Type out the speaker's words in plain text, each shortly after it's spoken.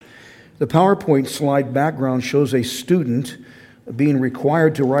The PowerPoint slide background shows a student being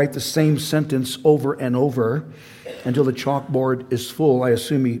required to write the same sentence over and over until the chalkboard is full. I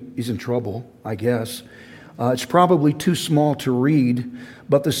assume he's in trouble, I guess. It's probably too small to read,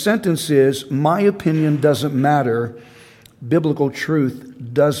 but the sentence is, "My opinion doesn't matter. Biblical truth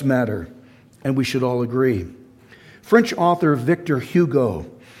does matter." And we should all agree. French author Victor Hugo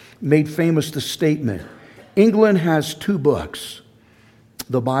made famous the statement, "England has two books,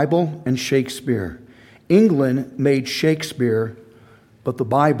 the Bible and Shakespeare. England made Shakespeare, but the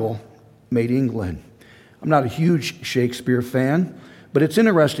Bible made England." I'm not a huge Shakespeare fan, but it's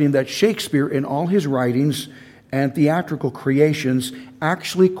interesting that Shakespeare, in all his writings and theatrical creations,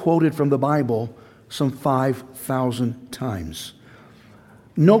 actually quoted from the Bible some 5,000 times.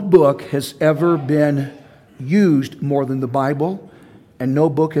 No book has ever been used more than the Bible, and no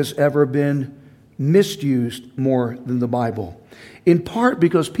book has ever been misused more than the Bible. In part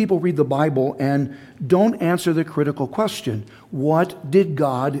because people read the Bible and don't answer the critical question, what did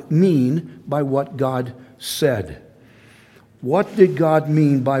God mean by what God said? What did God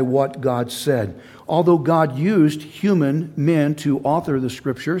mean by what God said? Although God used human men to author the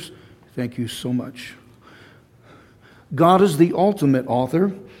scriptures, thank you so much. God is the ultimate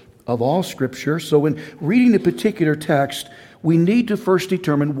author of all scripture. So when reading a particular text, we need to first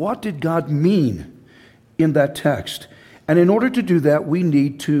determine what did God mean in that text. And in order to do that, we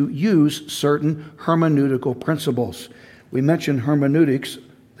need to use certain hermeneutical principles. We mentioned hermeneutics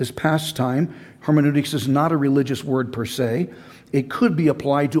this past time. Hermeneutics is not a religious word per se. It could be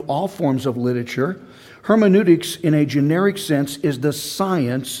applied to all forms of literature. Hermeneutics, in a generic sense, is the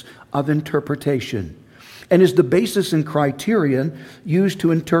science of interpretation and is the basis and criterion used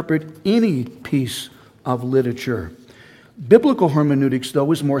to interpret any piece of literature. Biblical hermeneutics,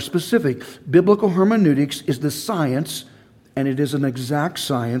 though, is more specific. Biblical hermeneutics is the science, and it is an exact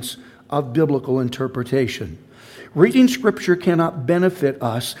science, of biblical interpretation. Reading Scripture cannot benefit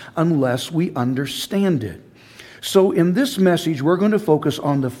us unless we understand it. So in this message, we're going to focus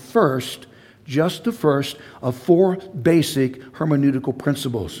on the first of four basic hermeneutical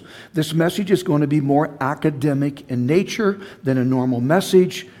principles. This message is going to be more academic in nature than a normal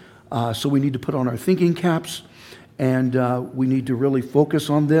message, so we need to put on our thinking caps, and we need to really focus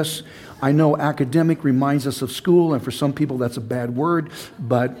on this. I know academic reminds us of school, and for some people that's a bad word,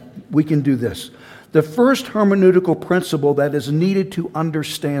 but we can do this. The first hermeneutical principle that is needed to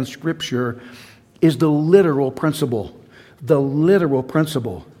understand Scripture is the literal principle. The literal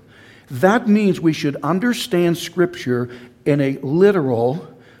principle. That means we should understand Scripture in a literal,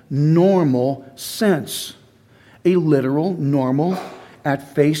 normal sense. A literal, normal,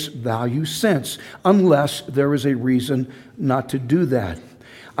 at face value sense, unless there is a reason not to do that.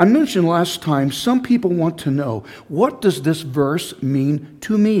 I mentioned last time, some people want to know, what does this verse mean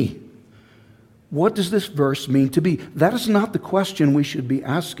to me? What does this verse mean to me? That is not the question we should be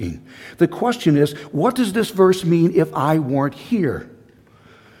asking. The question is, what does this verse mean if I weren't here?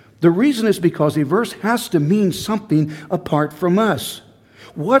 The reason is because a verse has to mean something apart from us.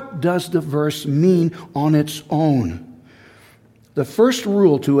 What does the verse mean on its own? The first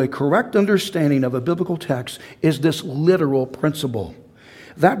rule to a correct understanding of a biblical text is this literal principle.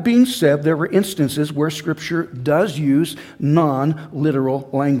 That being said, there are instances where Scripture does use non-literal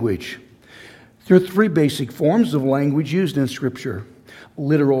language. There are three basic forms of language used in Scripture.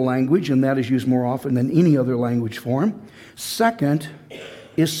 Literal language, and that is used more often than any other language form. Second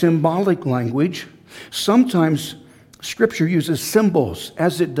is symbolic language. Sometimes Scripture uses symbols,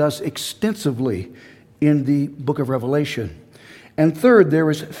 as it does extensively in the book of Revelation. And third, there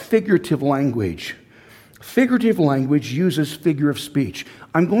is figurative language. Figurative language uses figure of speech.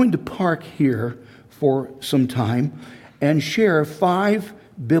 I'm going to park here for some time and share 5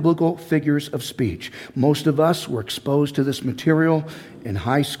 biblical figures of speech. Most of us were exposed to this material in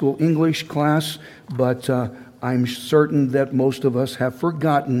high school English class, but I'm certain that most of us have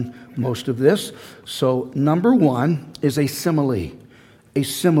forgotten most of this. So number 1 is a simile. A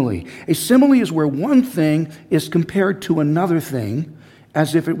simile. A simile is where one thing is compared to another thing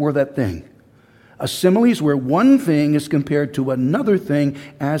as if it were that thing. A simile is where one thing is compared to another thing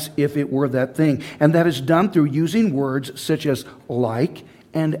as if it were that thing. And that is done through using words such as like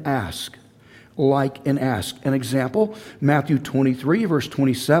and ask. Like and ask. An example, Matthew 23, verse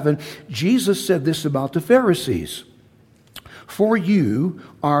 27, Jesus said this about the Pharisees. For you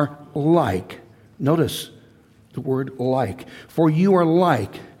are like, notice the word like, for you are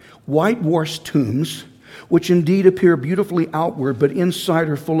like whitewashed tombs, which indeed appear beautifully outward, but inside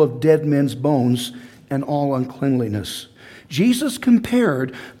are full of dead men's bones and all uncleanliness. Jesus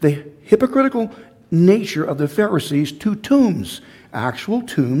compared the hypocritical nature of the Pharisees to tombs. Actual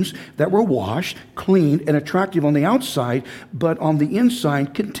tombs that were washed, cleaned, and attractive on the outside, but on the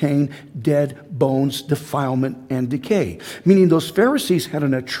inside contained dead bones, defilement, and decay. Meaning those Pharisees had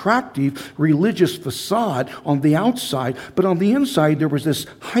an attractive religious facade on the outside, but on the inside there was this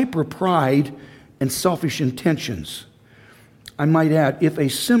hyper pride and selfish intentions. I might add, if a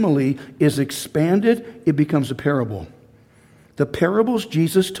simile is expanded, it becomes a parable. The parables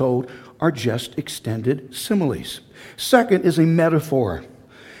Jesus told are just extended similes. Second is a metaphor.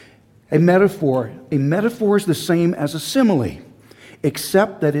 A metaphor is the same as a simile,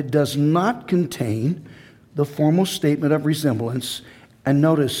 except that it does not contain the formal statement of resemblance. And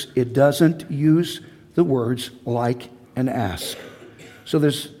notice, it doesn't use the words like and ask. So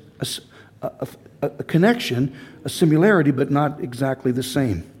there's a connection, a similarity, but not exactly the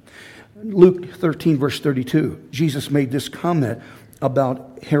same. Luke 13, verse 32, Jesus made this comment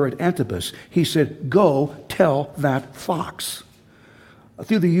about Herod Antipas. He said, "Go tell that fox."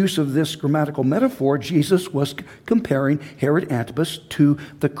 Through the use of this grammatical metaphor, Jesus was comparing Herod Antipas to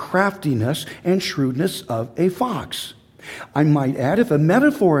the craftiness and shrewdness of a fox. I might add, if a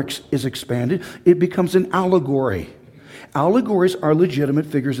metaphor is expanded, it becomes an allegory. Allegories are legitimate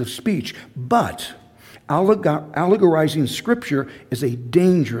figures of speech, but allegorizing Scripture is a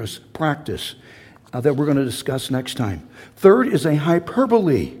dangerous practice that we're going to discuss next time. Third is a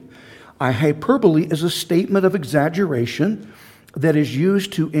hyperbole. A hyperbole is a statement of exaggeration that is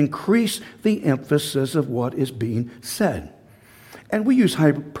used to increase the emphasis of what is being said. And we use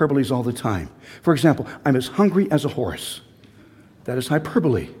hyperboles all the time. For example, I'm as hungry as a horse. That is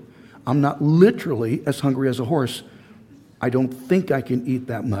hyperbole. I'm not literally as hungry as a horse. I don't think I can eat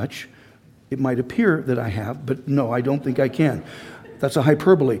that much. It might appear that I have, but no, I don't think I can. That's a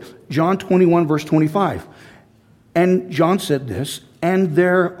hyperbole. John 21, verse 25. And John said this, "And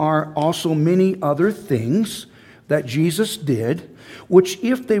there are also many other things that Jesus did, which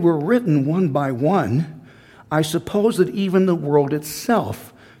if they were written one by one, I suppose that even the world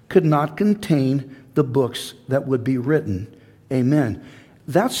itself could not contain the books that would be written." Amen.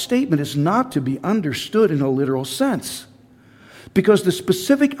 That statement is not to be understood in a literal sense, because the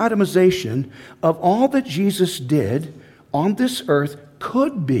specific itemization of all that Jesus did on this earth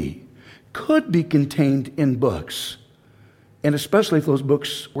could be contained in books, and especially if those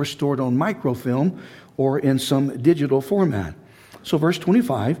books were stored on microfilm or in some digital format. So verse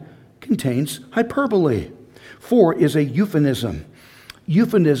 25 contains hyperbole. 4 is a euphemism.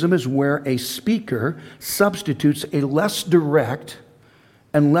 Euphemism is where a speaker substitutes a less direct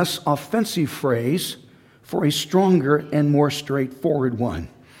and less offensive phrase for a stronger and more straightforward one.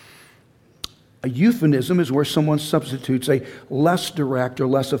 A euphemism is where someone substitutes a less direct or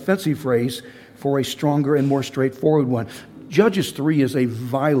less offensive phrase for a stronger and more straightforward one. Judges 3 is a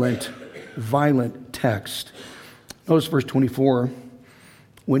violent text. Notice verse 24.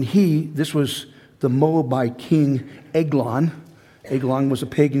 When this was the Moabite king Eglon. Eglon was a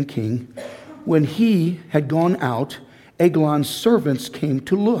pagan king. When he had gone out, Eglon's servants came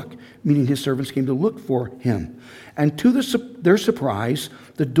to look, meaning his servants came to look for him. And to their surprise,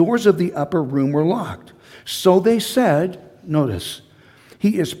 the doors of the upper room were locked. So they said, notice,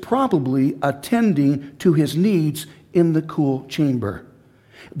 he is probably attending to his needs in the cool chamber.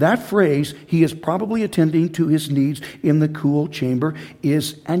 That phrase, he is probably attending to his needs in the cool chamber,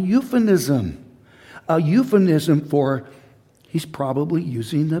 is an euphemism. A euphemism for he's probably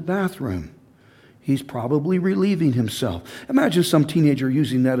using the bathroom. He's probably relieving himself. Imagine some teenager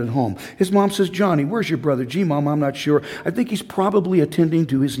using that at home. His mom says, "Johnny, where's your brother?" "Gee, Mom, I'm not sure. I think he's probably attending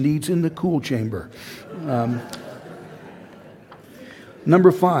to his needs in the cool chamber."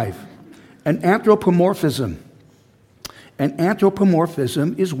 Number 5, an anthropomorphism. An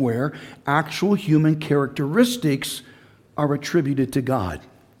anthropomorphism is where actual human characteristics are attributed to God.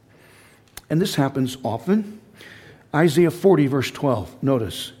 And this happens often. Isaiah 40, verse 12.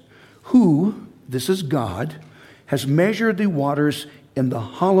 Notice, "Who," this is God, "has measured the waters in the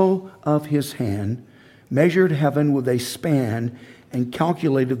hollow of his hand, measured heaven with a span, and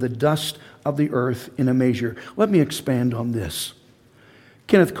calculated the dust of the earth in a measure." Let me expand on this.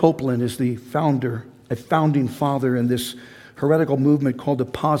 Kenneth Copeland is a founding father in this heretical movement called the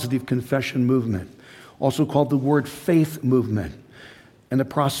Positive Confession Movement, also called the Word Faith Movement, and the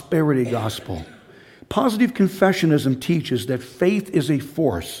Prosperity Gospel. Positive Confessionism teaches that faith is a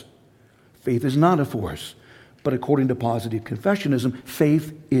force. Faith is not a force, but according to Positive Confessionism,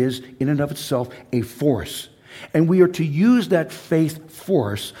 faith is in and of itself a force. And we are to use that faith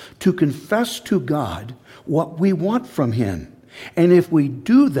force to confess to God what we want from Him. And if we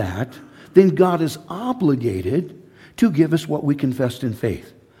do that, then God is obligated to give us what we confessed in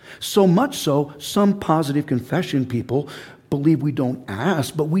faith. So much so, some positive confession people believe we don't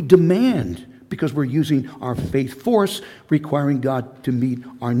ask, but we demand, because we're using our faith force, requiring God to meet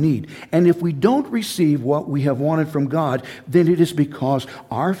our need. And if we don't receive what we have wanted from God, then it is because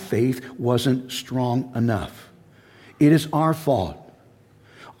our faith wasn't strong enough. It is our fault.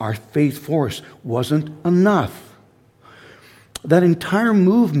 Our faith force wasn't enough. That entire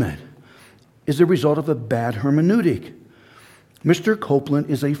movement is the result of a bad hermeneutic. Mr. Copeland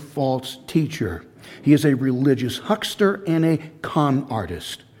is a false teacher. He is a religious huckster and a con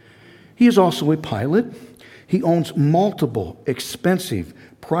artist. He is also a pilot. He owns multiple expensive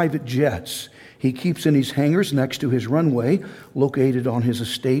private jets. He keeps in his hangars next to his runway, located on his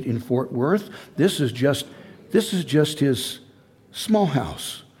estate in Fort Worth. This is just his small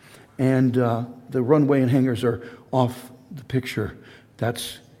house. And the runway and hangars are off the picture.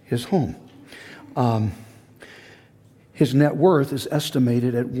 That's his home. His net worth is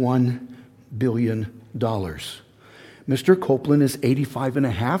estimated at $1 billion. Mr. Copeland is 85 and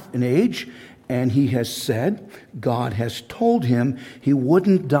a half in age, and he has said God has told him he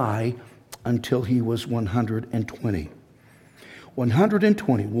wouldn't die until he was 120.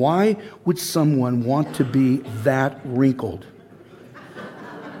 120. Why would someone want to be that wrinkled?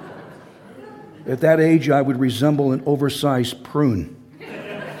 At that age, I would resemble an oversized prune.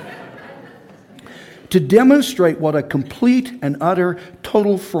 To demonstrate what a complete and utter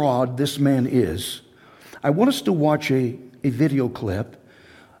total fraud this man is, I want us to watch a video clip.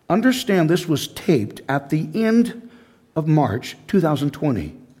 Understand this was taped at the end of March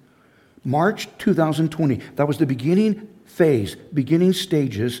 2020. March 2020. That was the beginning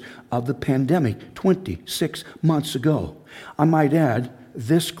stages of the pandemic 26 months ago. I might add,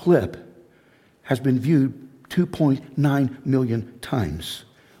 this clip has been viewed 2.9 million times.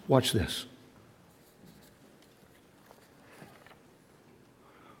 Watch this.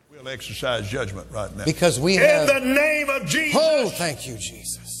 We'll exercise judgment right now. Because we have... In the name of Jesus. Oh, thank you,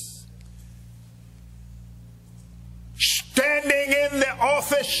 Jesus. Standing in the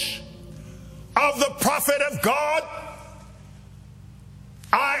office of the prophet of God,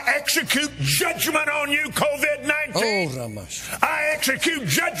 I execute judgment on you, COVID-19. Oh, Ramash. I execute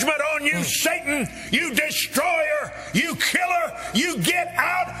judgment on you, Satan, you destroyer, you killer. You get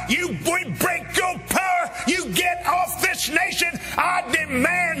out. We break your power. You get off this nation. I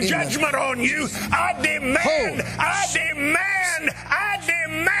demand judgment on you. I demand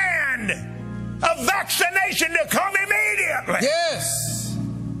a vaccination to come immediately. Yes.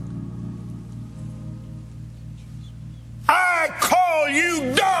 I call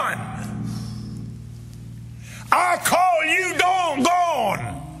you done. I call you gone.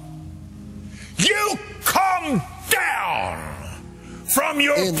 You come down from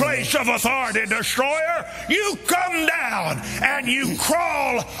your place of authority, destroyer. You come down and you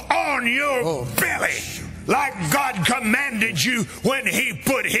crawl on your belly like God commanded you when he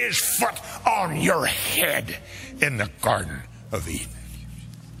put his foot on your head in the Garden of Eden.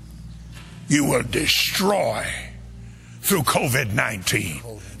 You will destroy through COVID-19.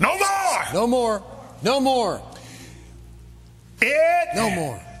 No more. No more. No more. It no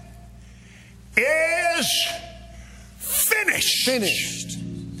more. Is finished. Finished.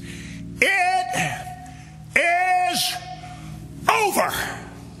 It is over.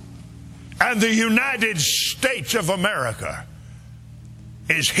 And the United States of America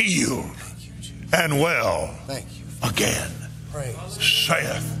is healed and well again. Praise.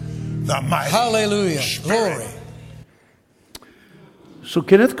 Saith the mighty Hallelujah. Spirit. Glory. So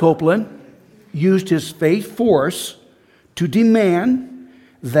Kenneth Copeland used his faith force to demand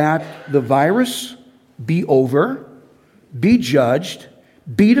that the virus be over, be judged,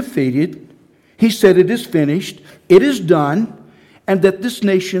 be defeated. He said it is finished, it is done, and that this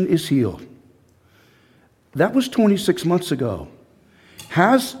nation is healed. That was 26 months ago.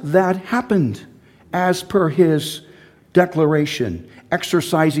 Has that happened as per his declaration,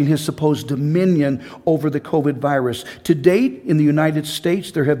 exercising his supposed dominion over the COVID virus? To date, in the United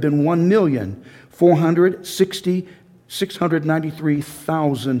States, there have been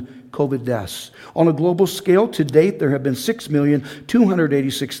 1,463,693,000 COVID deaths. On a global scale, to date, there have been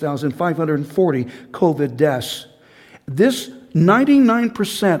 6,286,540 COVID deaths. This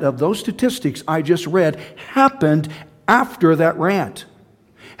 99% of those statistics I just read happened after that rant.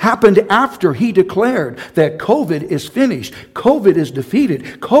 Happened after he declared that COVID is finished, COVID is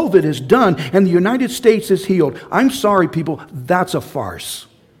defeated, COVID is done, and the United States is healed. I'm sorry, people, that's a farce.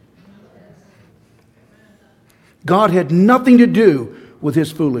 God had nothing to do with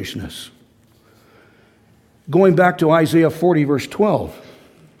his foolishness. Going back to Isaiah 40, verse 12.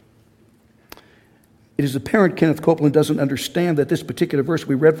 It is apparent Kenneth Copeland doesn't understand that this particular verse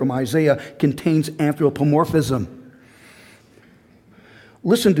we read from Isaiah contains anthropomorphism.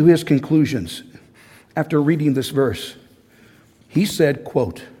 Listen to his conclusions after reading this verse. He said,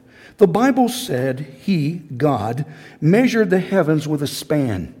 quote, "The Bible said he, God, measured the heavens with a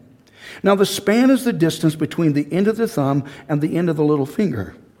span. Now the span is the distance between the end of the thumb and the end of the little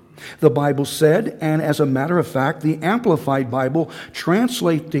finger. The Bible said, and as a matter of fact, the Amplified Bible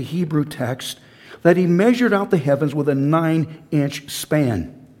translates the Hebrew text, that he measured out the heavens with a 9-inch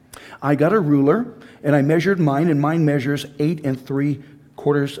span. I got a ruler, and I measured mine, and mine measures 8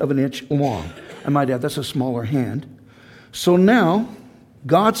 3/4 of an inch long." I might add, that's a smaller hand. So now,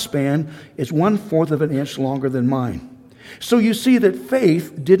 God's span is 1/4 of an inch longer than mine. So you see that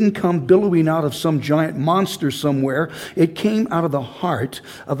faith didn't come billowing out of some giant monster somewhere. It came out of the heart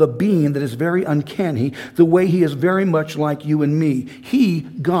of a being that is very uncanny, the way he is very much like you and me. He,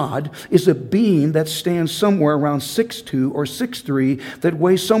 God, is a being that stands somewhere around 6'2" or 6'3", that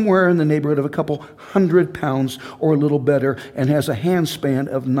weighs somewhere in the neighborhood of a couple 100 pounds or a little better, and has a hand span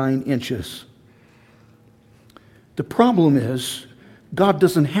of 9 inches. The problem is, God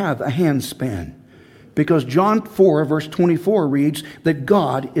doesn't have a hand span, because John 4, verse 24 reads that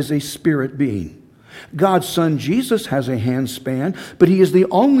God is a spirit being. God's Son Jesus has a hand span, but he is the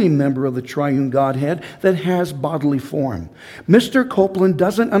only member of the triune Godhead that has bodily form. Mr. Copeland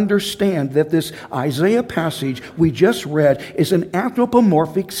doesn't understand that this Isaiah passage we just read is an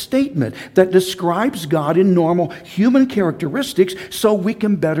anthropomorphic statement that describes God in normal human characteristics so we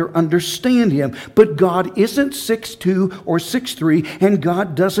can better understand him. But God isn't 6'2" or 6'3", and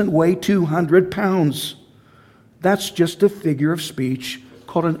God doesn't weigh 200 pounds. That's just a figure of speech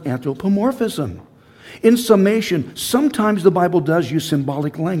called an anthropomorphism. In summation, sometimes the Bible does use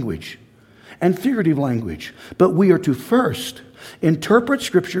symbolic language and figurative language, but we are to first interpret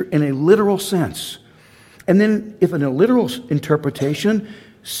Scripture in a literal sense. And then if a literal interpretation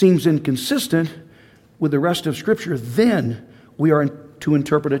seems inconsistent with the rest of Scripture, then we are to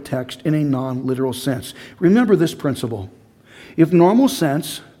interpret a text in a non-literal sense. Remember this principle. If normal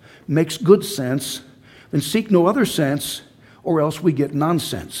sense makes good sense, then seek no other sense, or else we get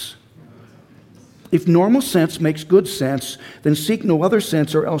nonsense. If normal sense makes good sense, then seek no other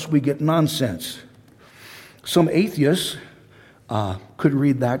sense, or else we get nonsense. Some atheists could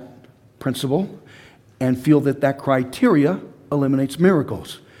read that principle and feel that that criteria eliminates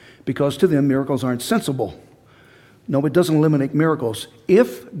miracles, because to them miracles aren't sensible. No, it doesn't eliminate miracles.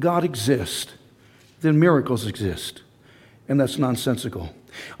 If God exists, then miracles exist, and that's nonsensical.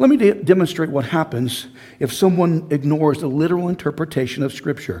 Let me demonstrate what happens if someone ignores the literal interpretation of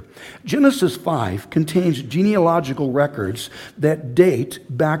Scripture. Genesis 5 contains genealogical records that date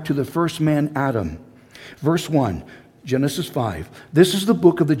back to the first man, Adam. Verse 1, Genesis 5. "This is the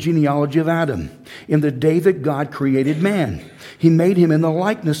book of the genealogy of Adam. In the day that God created man, he made him in the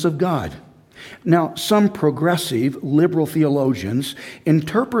likeness of God." Now, some progressive liberal theologians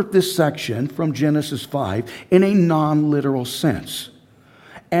interpret this section from Genesis 5 in a non-literal sense,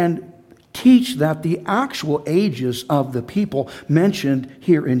 and teach that the actual ages of the people mentioned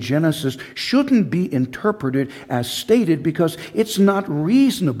here in Genesis shouldn't be interpreted as stated, because it's not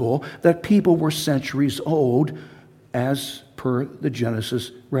reasonable that people were centuries old as per the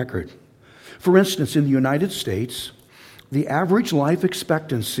Genesis record. For instance, in the United States, the average life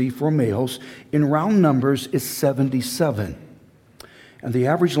expectancy for males in round numbers is 77, and the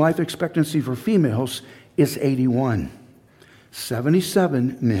average life expectancy for females is 81.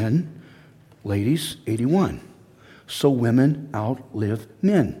 77 men, ladies, 81. So women outlive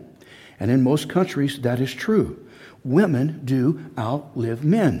men. And in most countries, that is true. Women do outlive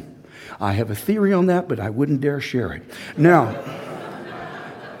men. I have a theory on that, but I wouldn't dare share it. Now,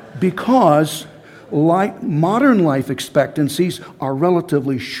 because modern life expectancies are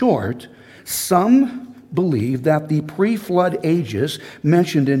relatively short, some believe that the pre-flood ages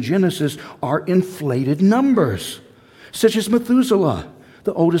mentioned in Genesis are inflated numbers, such as Methuselah,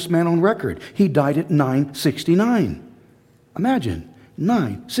 the oldest man on record. He died at 969. Imagine,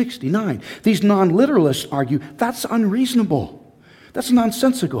 969. These non-literalists argue that's unreasonable. That's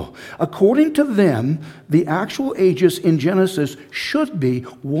nonsensical. According to them, the actual ages in Genesis should be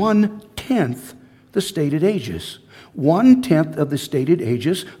 1/10 the stated ages. 1/10 of the stated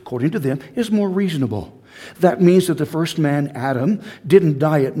ages, according to them, is more reasonable. That means that the first man, Adam, didn't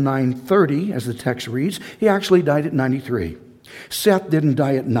die at 930, as the text reads. He actually died at 93. Seth didn't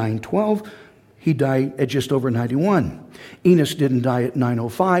die at 912. He died at just over 91. Enos didn't die at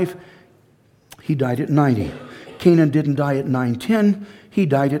 905. He died at 90. Canaan didn't die at 910. He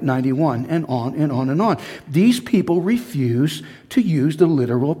died at 91, and on and on and on. These people refuse to use the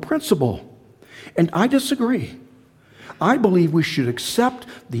literal principle. And I disagree. I believe we should accept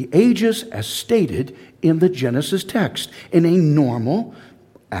the ages as stated in the Genesis text in a normal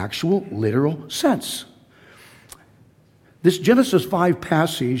actual literal sense. This Genesis 5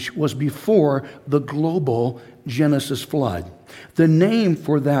 passage was before the global Genesis flood. The name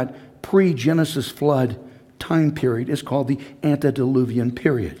for that pre-Genesis flood time period is called the antediluvian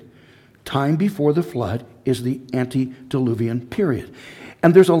period. Time before the flood is the antediluvian period.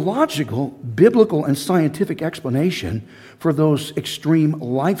 And there's a logical, biblical, and scientific explanation for those extreme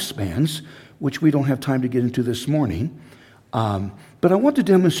lifespans, which we don't have time to get into this morning. But I want to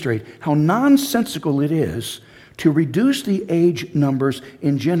demonstrate how nonsensical it is to reduce the age numbers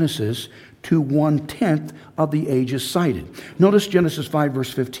in Genesis to 1/10 of the ages cited. Notice Genesis 5,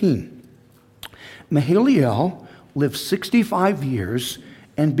 verse 15. Mahalalel lived 65 years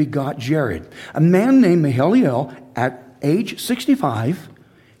and begot Jared. A man named Mahalalel at age 65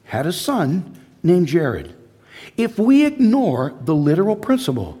 had a son named Jared. If we ignore the literal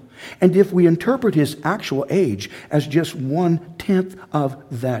principle, and if we interpret his actual age as just 1/10 of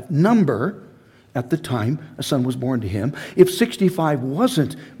that number, at the time a son was born to him, if 65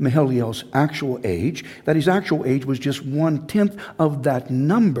 wasn't Mahalalel's actual age, that his actual age was just 1/10 of that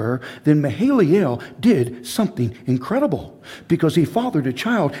number, then Mahalalel did something incredible, because he fathered a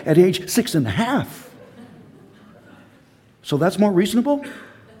child at age 6.5. So that's more reasonable?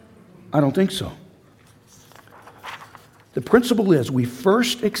 I don't think so. The principle is we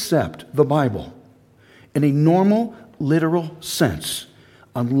first accept the Bible in a normal, literal sense,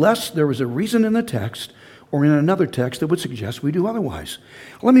 unless there is a reason in the text or in another text that would suggest we do otherwise.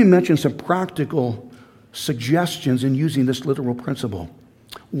 Let me mention some practical suggestions in using this literal principle.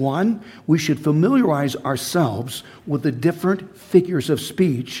 One, we should familiarize ourselves with the different figures of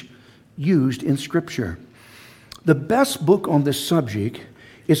speech used in Scripture. The best book on this subject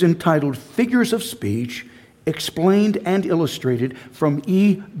is entitled Figures of Speech, Explained and Illustrated, from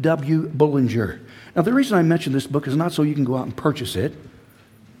E.W. Bullinger. Now, the reason I mention this book is not so you can go out and purchase it.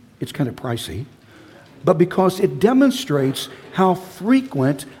 It's kind of pricey. But because it demonstrates how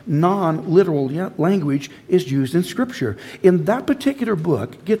frequent non-literal language is used in Scripture. In that particular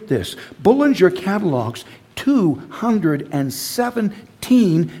book, get this, Bullinger catalogs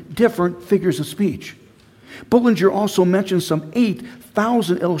 217 different figures of speech. Bullinger also mentions some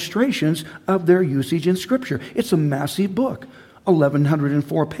 8,000 illustrations of their usage in Scripture. It's a massive book,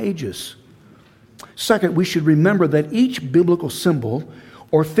 1,104 pages. Second, we should remember that each biblical symbol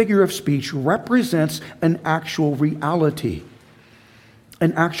or figure of speech represents an actual reality.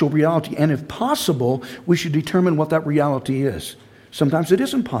 An actual reality. And if possible, we should determine what that reality is. Sometimes it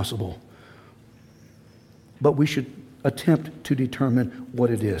isn't possible, but we should attempt to determine what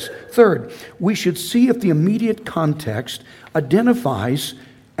it is. Third, we should see if the immediate context identifies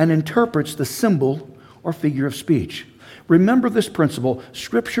and interprets the symbol or figure of speech. Remember this principle: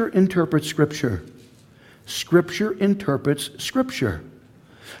 Scripture interprets Scripture. Scripture interprets Scripture.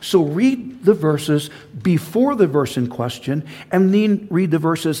 So read the verses before the verse in question, and then read the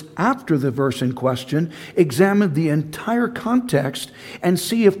verses after the verse in question. Examine the entire context and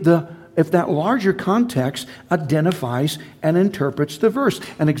see if that larger context identifies and interprets the verse.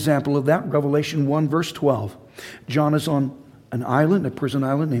 An example of that, Revelation 1, verse 12. John is on an island, a prison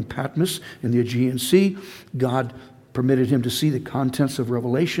island named Patmos in the Aegean Sea. God permitted him to see the contents of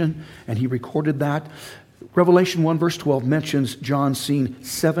Revelation, and he recorded that. Revelation 1, verse 12 mentions John seeing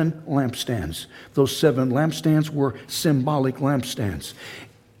 7 lampstands. Those 7 lampstands were symbolic lampstands.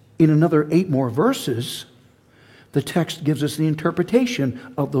 In another 8 more verses, the text gives us the interpretation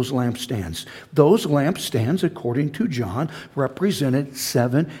of those lampstands. Those lampstands, according to John, represented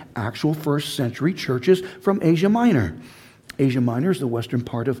 7 actual first century churches from Asia Minor. Asia Minor is the western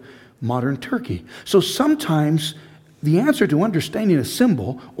part of modern Turkey. So sometimes the answer to understanding a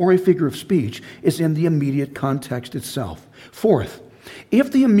symbol or a figure of speech is in the immediate context itself. Fourth,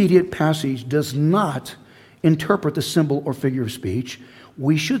 if the immediate passage does not interpret the symbol or figure of speech,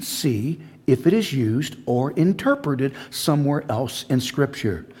 we should see if it is used or interpreted somewhere else in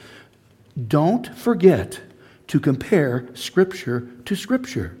Scripture. Don't forget to compare Scripture to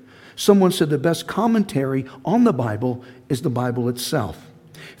Scripture. Someone said the best commentary on the Bible is the Bible itself.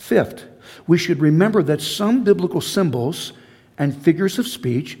 Fifth, we should remember that some biblical symbols and figures of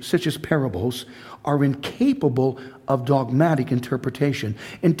speech, such as parables, are incapable of dogmatic interpretation.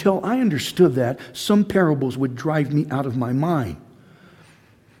 Until I understood that, some parables would drive me out of my mind.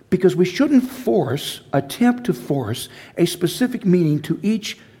 Because we shouldn't attempt to force a specific meaning to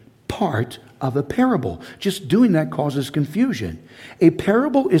each part of a parable. Just doing that causes confusion. A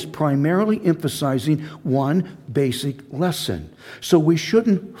parable is primarily emphasizing one basic lesson. So we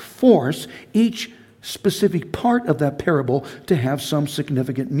shouldn't force each specific part of that parable to have some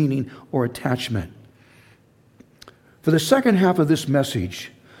significant meaning or attachment. For the second half of this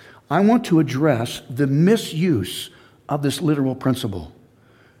message, I want to address the misuse of this literal principle.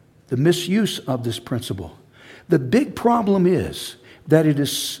 The misuse of this principle. The big problem is that it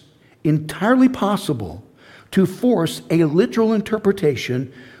is entirely possible to force a literal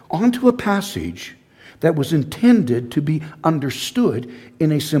interpretation onto a passage that was intended to be understood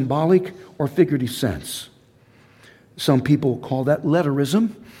in a symbolic or figurative sense. Some people call that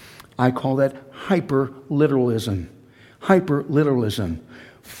letterism. I call that hyperliteralism. Hyperliteralism.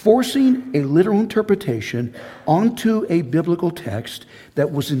 Forcing a literal interpretation onto a biblical text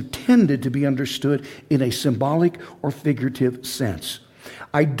that was intended to be understood in a symbolic or figurative sense.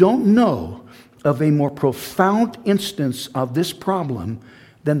 I don't know of a more profound instance of this problem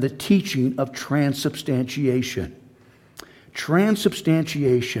than the teaching of transubstantiation.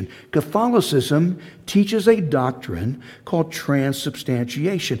 Transubstantiation. Catholicism teaches a doctrine called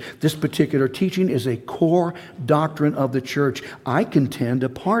transubstantiation. This particular teaching is a core doctrine of the church. I contend,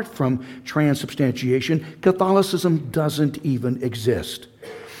 apart from transubstantiation, Catholicism doesn't even exist.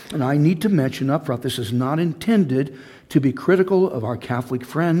 And I need to mention up front, this is not intended to be critical of our Catholic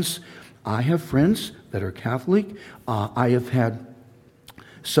friends. I have friends that are Catholic. I have had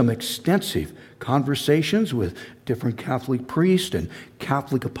some extensive conversations with different Catholic priests and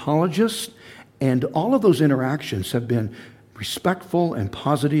Catholic apologists, and all of those interactions have been respectful and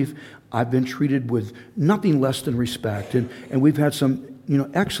positive. I've been treated with nothing less than respect, and we've had some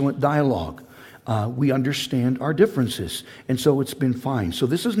excellent dialogue. We understand our differences, and so it's been fine. So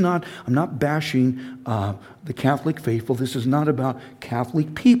this is not, I'm not bashing the Catholic faithful. This is not about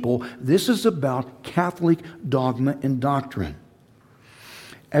Catholic people. This is about Catholic dogma and doctrine.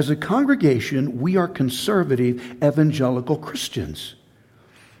 As a congregation, we are conservative evangelical Christians.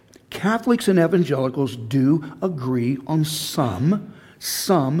 Catholics and evangelicals do agree on some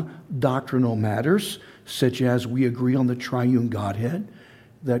doctrinal matters, such as we agree on the triune Godhead,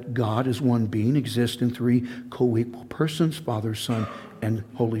 that God is one being, exists in three co-equal persons, Father, Son, and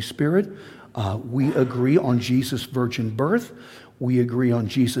Holy Spirit. We agree on Jesus' virgin birth. We agree on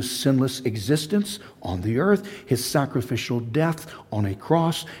Jesus' sinless existence on the earth, his sacrificial death on a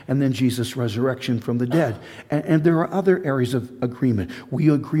cross, and then Jesus' resurrection from the dead. And there are other areas of agreement.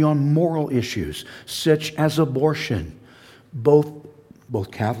 We agree on moral issues, such as abortion. Both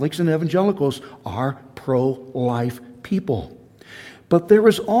Catholics and evangelicals are pro-life people. But there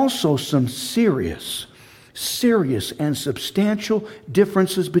is also some serious and substantial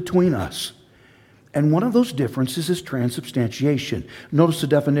differences between us. And one of those differences is transubstantiation. Notice the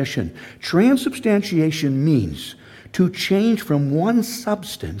definition. Transubstantiation means to change from one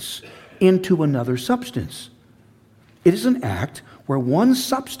substance into another substance. It is an act where one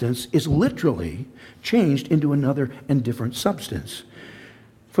substance is literally changed into another and different substance.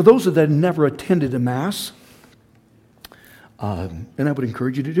 For those that have never attended a Mass, and I would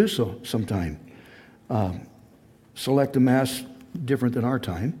encourage you to do so sometime. Select a Mass different than our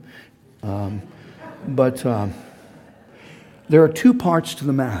time. But there are two parts to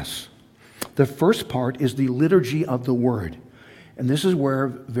the Mass. The first part is the liturgy of the Word. And this is where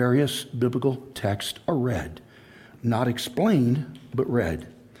various biblical texts are read. Not explained, but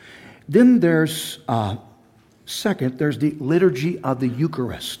read. Then there's, there's the liturgy of the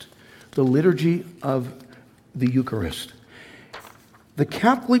Eucharist. The liturgy of the Eucharist. The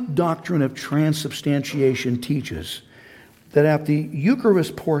Catholic doctrine of transubstantiation teaches that at the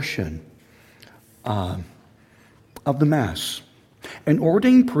Eucharist portion of the Mass, an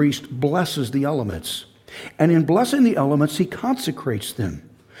ordained priest blesses the elements. And in blessing the elements, he consecrates them.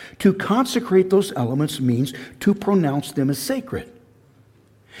 To consecrate those elements means to pronounce them as sacred.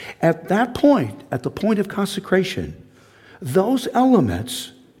 At that point, at the point of consecration, those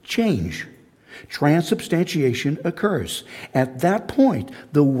elements change. Transubstantiation occurs. At that point,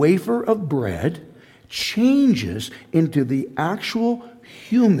 the wafer of bread changes into the actual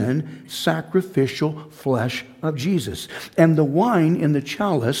human sacrificial flesh of Jesus. And the wine in the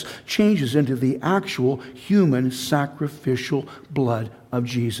chalice changes into the actual human sacrificial blood of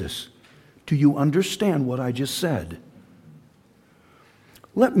Jesus. Do you understand what I just said?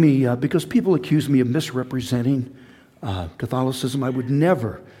 Let me, because people accuse me of misrepresenting Catholicism, I would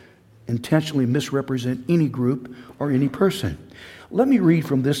never intentionally misrepresent any group or any person. Let me read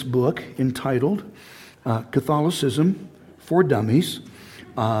from this book entitled Catholicism for Dummies.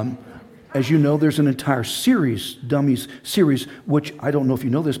 As you know, there's an entire series, Dummies series, which I don't know if you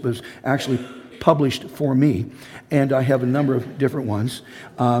know this, but it's actually published for me, and I have a number of different ones.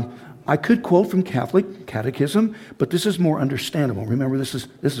 I could quote from Catholic Catechism, but this is more understandable. Remember, this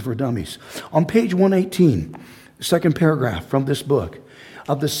is for dummies. On page 118, second paragraph from this book,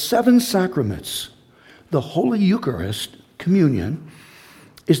 of the 7 sacraments, the Holy Eucharist, communion,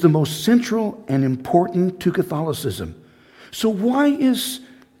 is the most central and important to Catholicism. So why is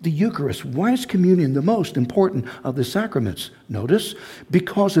the Eucharist, why is communion the most important of the sacraments? Notice,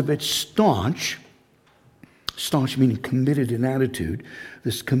 because of its staunch meaning committed in attitude,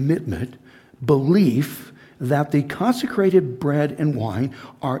 this commitment, belief that the consecrated bread and wine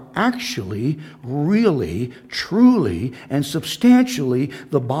are actually, really, truly, and substantially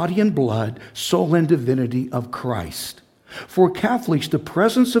the body and blood, soul and divinity of Christ. For Catholics, the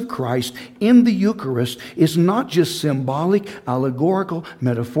presence of Christ in the Eucharist is not just symbolic, allegorical,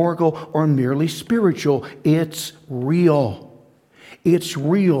 metaphorical, or merely spiritual. It's real. It's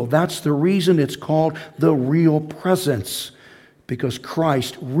real. That's the reason it's called the real presence, because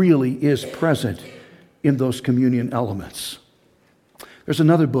Christ really is present in those communion elements. There's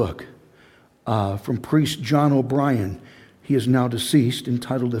another book from priest John O'Brien. He is now deceased,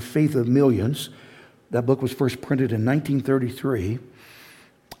 entitled The Faith of Millions. That book was first printed in 1933.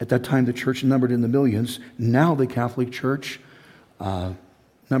 At that time, the church numbered in the millions. Now the Catholic Church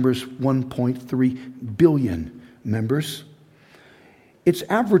numbers 1.3 billion members. It's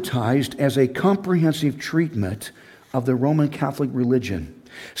advertised as a comprehensive treatment of the Roman Catholic religion.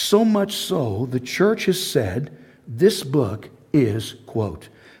 So much so, the church has said this book is, quote,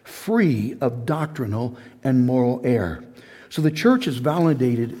 free of doctrinal and moral error. So the church has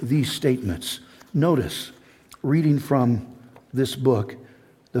validated these statements. Notice, reading from this book,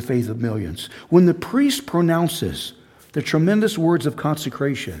 The Faith of Millions. When the priest pronounces the tremendous words of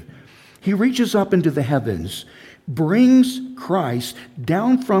consecration, he reaches up into the heavens, brings Christ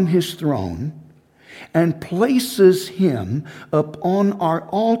down from his throne, and places him upon our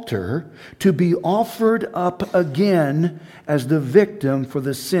altar to be offered up again as the victim for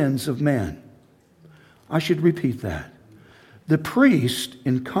the sins of man. I should repeat that. The priest,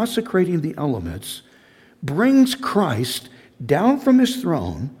 in consecrating the elements, brings Christ down from his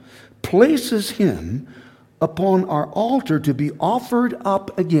throne, places him upon our altar to be offered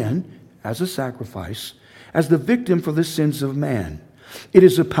up again as a sacrifice, as the victim for the sins of man. It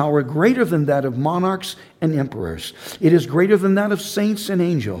is a power greater than that of monarchs and emperors. It is greater than that of saints and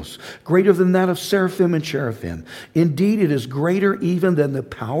angels, greater than that of seraphim and cherubim. Indeed, it is greater even than the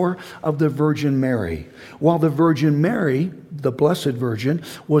power of the Virgin Mary. While the Virgin Mary, the Blessed Virgin,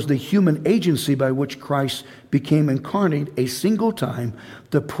 was the human agency by which Christ became incarnate a single time,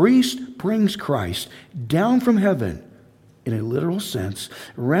 the priest brings Christ down from heaven, in a literal sense,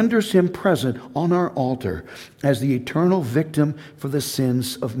 renders him present on our altar as the eternal victim for the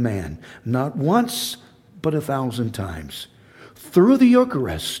sins of man. Not once, but 1,000 times. Through the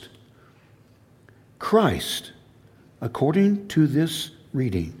Eucharist, Christ, according to this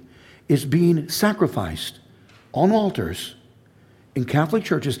reading, is being sacrificed on altars in Catholic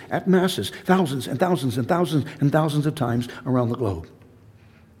churches at masses, thousands and thousands and thousands and thousands of times around the globe.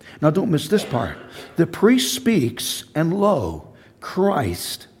 Now don't miss this part. The priest speaks, and lo,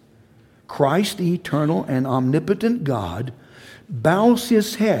 Christ, the eternal and omnipotent God, bows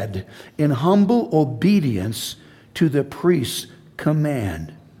his head in humble obedience to the priest's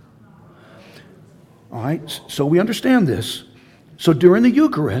command. All right, so we understand this. So during the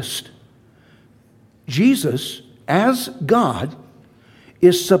Eucharist, Jesus, as God,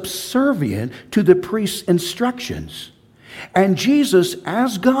 is subservient to the priest's instructions. And Jesus,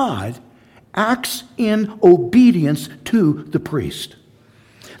 as God, acts in obedience to the priest.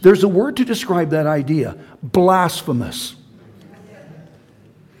 There's a word to describe that idea: blasphemous.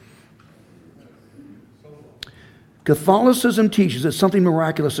 Catholicism teaches that something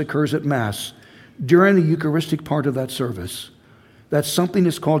miraculous occurs at Mass during the Eucharistic part of that service. That something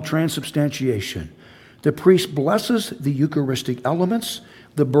is called transubstantiation. The priest blesses the Eucharistic elements,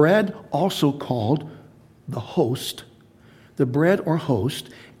 the bread, also called the host, the bread or host,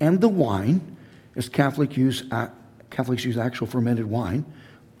 and the wine, as Catholics use actual fermented wine.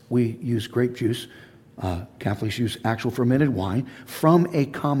 We use grape juice. Catholics use actual fermented wine from a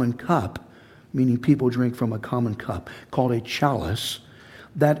common cup, meaning people drink from a common cup, called a chalice.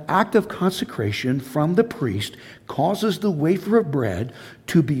 That act of consecration from the priest causes the wafer of bread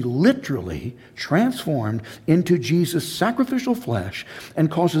to be literally transformed into Jesus' sacrificial flesh,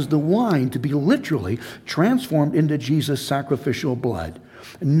 and causes the wine to be literally transformed into Jesus' sacrificial blood.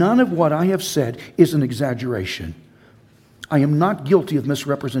 None of what I have said is an exaggeration. I am not guilty of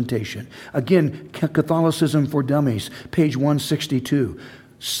misrepresentation. Again, Catholicism for Dummies, page 162.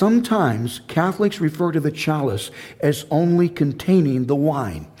 Sometimes Catholics refer to the chalice as only containing the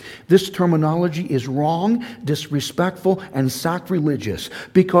wine. This terminology is wrong, disrespectful, and sacrilegious,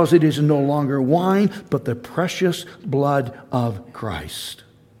 because it is no longer wine, but the precious blood of Christ.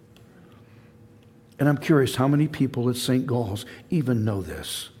 And I'm curious how many people at St. Gall's even know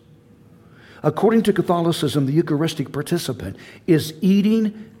this. According to Catholicism, the Eucharistic participant is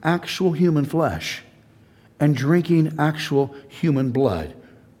eating actual human flesh and drinking actual human blood,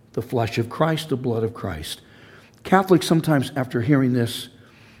 the flesh of Christ, the blood of Christ. Catholics sometimes, after hearing this,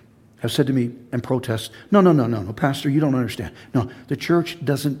 have said to me and protest, no, Pastor, you don't understand. No, the church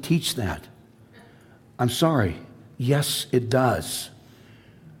doesn't teach that. I'm sorry. Yes, it does.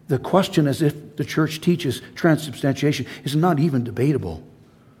 The question as if the church teaches transubstantiation is not even debatable.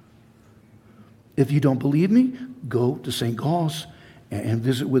 If you don't believe me, go to St. Gall's and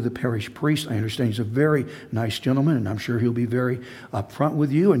visit with the parish priest. I understand he's a very nice gentleman, and I'm sure he'll be very upfront with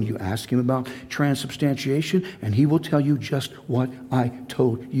you. And you ask him about transubstantiation, and he will tell you just what I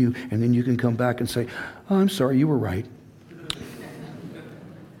told you. And then you can come back and say, oh, I'm sorry, you were right.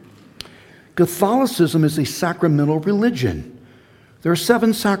 Catholicism is a sacramental religion. There are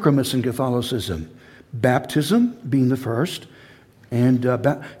 7 sacraments in Catholicism. Baptism being the first, and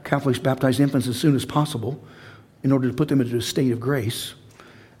Catholics baptize infants as soon as possible in order to put them into a state of grace.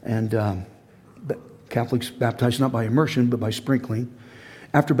 And Catholics baptize not by immersion, but by sprinkling.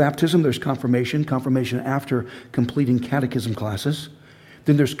 After baptism, there's confirmation after completing catechism classes.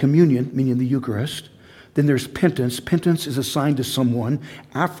 Then there's communion, meaning the Eucharist. Then there's penance. Penance is assigned to someone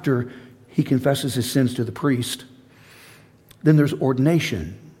after he confesses his sins to the priest. Then there's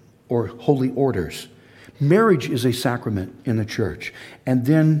ordination, or holy orders. Marriage is a sacrament in the church. And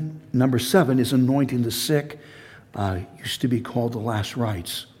then number 7 is anointing the sick. Used to be called the last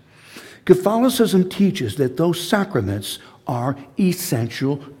rites. Catholicism teaches that those sacraments are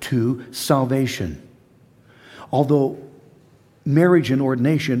essential to salvation. Although marriage and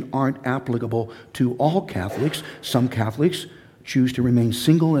ordination aren't applicable to all Catholics, some Catholics choose to remain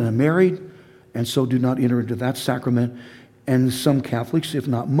single and unmarried, and so do not enter into that sacrament. And some Catholics, if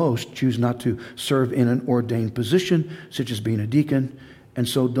not most, choose not to serve in an ordained position, such as being a deacon, and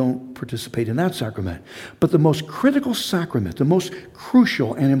so don't participate in that sacrament. But the most critical sacrament, the most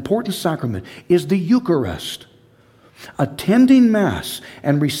crucial and important sacrament is the Eucharist. Attending Mass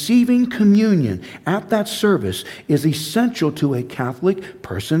and receiving communion at that service is essential to a Catholic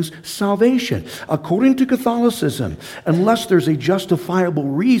person's salvation. According to Catholicism, unless there's a justifiable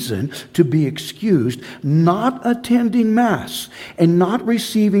reason to be excused, not attending Mass and not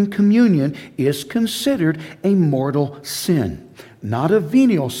receiving communion is considered a mortal sin. Not a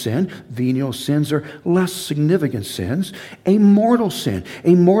venial sin. Venial sins are less significant sins. A mortal sin.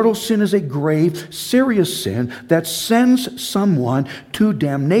 A mortal sin is a grave, serious sin that sends someone to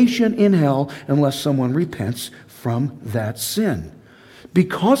damnation in hell unless someone repents from that sin.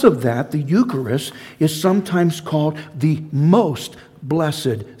 Because of that, the Eucharist is sometimes called the most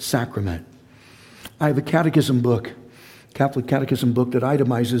blessed sacrament. I have a catechism book, Catholic catechism book, that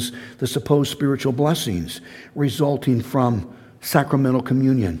itemizes the supposed spiritual blessings resulting from sacramental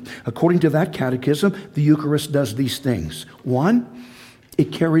communion. According to that catechism, the Eucharist does these things. 1,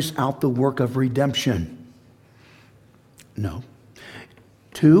 it carries out the work of redemption. No.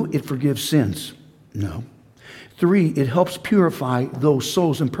 2, it forgives sins. No. 3, it helps purify those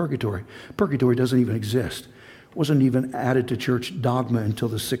souls in purgatory. Purgatory doesn't even exist. It wasn't even added to church dogma until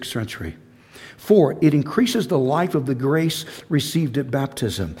the 6th century. 4, it increases the life of the grace received at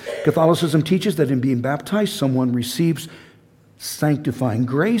baptism. Catholicism teaches that in being baptized, someone receives sanctifying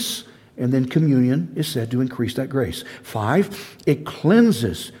grace, and then communion is said to increase that grace. 5, it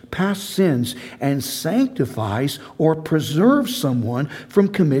cleanses past sins and sanctifies or preserves someone from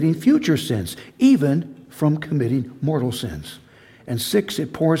committing future sins, even from committing mortal sins. And 6,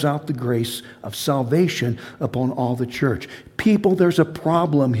 it pours out the grace of salvation upon all the church. People, there's a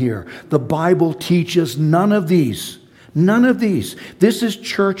problem here. The Bible teaches none of these. None of these. This is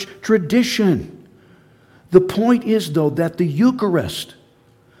church tradition. The point is, though, that the Eucharist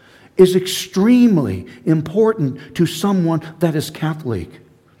is extremely important to someone that is Catholic.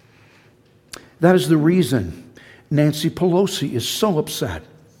 That is the reason Nancy Pelosi is so upset.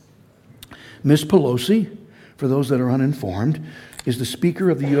 Miss Pelosi, for those that are uninformed, is the Speaker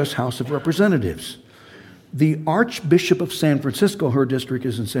of the U.S. House of Representatives. The Archbishop of San Francisco, her district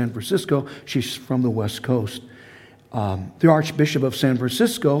is in San Francisco, she's from the West Coast. The Archbishop of San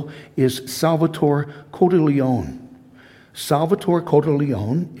Francisco is Salvatore Cordileone. Salvatore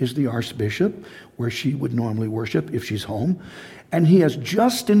Cordileone is the Archbishop, where she would normally worship if she's home. And he has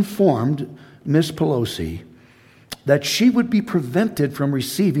just informed Miss Pelosi that she would be prevented from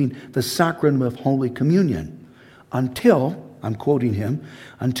receiving the sacrament of Holy Communion until, I'm quoting him,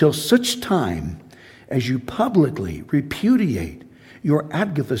 until such time as you publicly repudiate your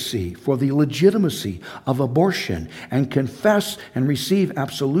advocacy for the legitimacy of abortion and confess and receive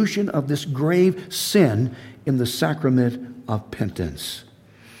absolution of this grave sin in the sacrament of penance.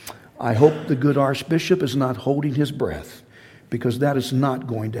 I hope the good Archbishop is not holding his breath, because that is not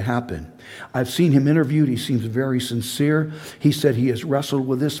going to happen. I've seen him interviewed. He seems very sincere. He said he has wrestled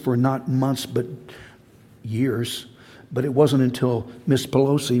with this for not months but years. But it wasn't until Miss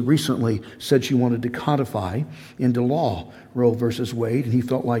Pelosi recently said she wanted to codify into law Roe versus Wade, and he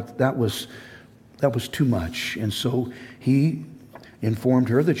felt like that was too much. And so he informed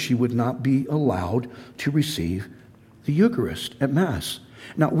her that she would not be allowed to receive the Eucharist at Mass.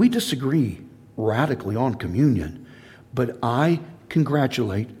 Now, we disagree radically on communion, but I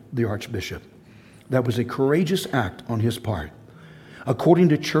congratulate the Archbishop. That was a courageous act on his part. According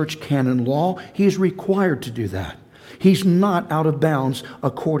to church canon law, he is required to do that. He's not out of bounds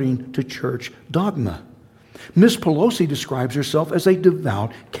according to church dogma. Miss Pelosi describes herself as a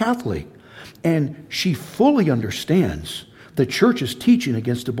devout Catholic, and she fully understands the church's teaching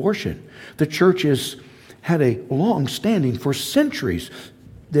against abortion. The church has had a long standing for centuries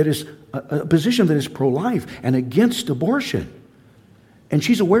that is a position that is pro-life and against abortion. And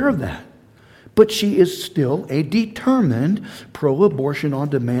she's aware of that. But she is still a determined pro-abortion on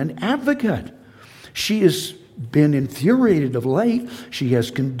demand advocate. She has been infuriated of late. She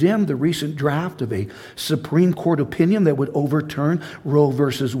has condemned the recent draft of a Supreme Court opinion that would overturn Roe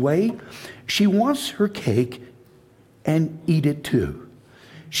versus Wade. She wants her cake and eat it too.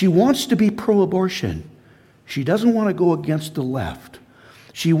 She wants to be pro-abortion. She doesn't want to go against the left.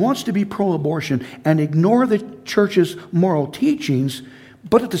 She wants to be pro-abortion and ignore the church's moral teachings,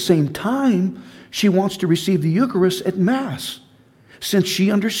 but at the same time, she wants to receive the Eucharist at Mass, since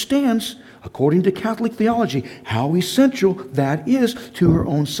she understands, according to Catholic theology, how essential that is to her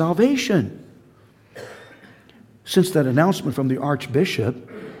own salvation. Since that announcement from the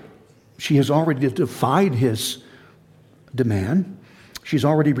Archbishop, she has already defied his demand. She's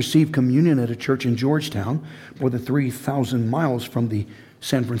already received communion at a church in Georgetown, more than 3,000 miles from the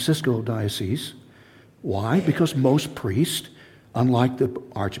San Francisco diocese. Why? Because most priests, unlike the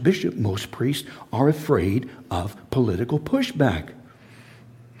Archbishop, most priests are afraid of political pushback.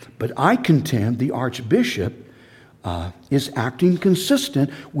 But I contend the Archbishop is acting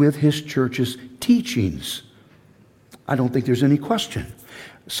consistent with his church's teachings. I don't think there's any question.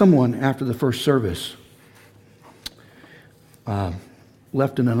 Someone after the first service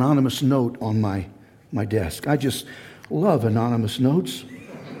left an anonymous note on my desk. I just love anonymous notes.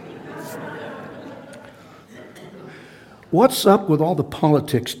 What's up with all the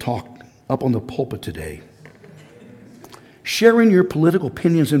politics talk up on the pulpit today? Sharing your political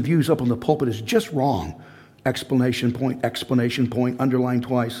opinions and views up on the pulpit is just wrong. Explanation point, underlined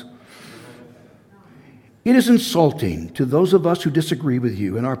twice. It is insulting to those of us who disagree with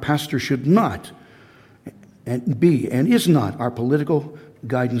you, and our pastor should not and is not our political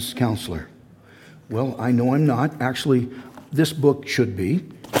guidance counselor. Well, I know I'm not. Actually, this book should be.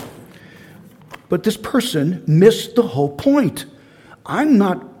 But this person missed the whole point.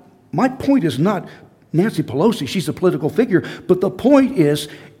 My point is not Nancy Pelosi, she's a political figure, but the point is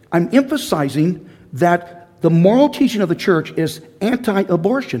I'm emphasizing that the moral teaching of the church is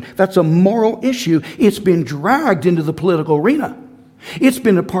anti-abortion. That's a moral issue. It's been dragged into the political arena. It's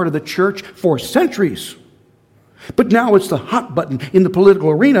been a part of the church for centuries. But now it's the hot button in the political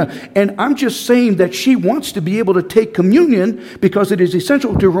arena, and I'm just saying that she wants to be able to take communion because it is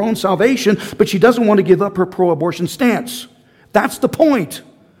essential to her own salvation, but she doesn't want to give up her pro-abortion stance. That's the point.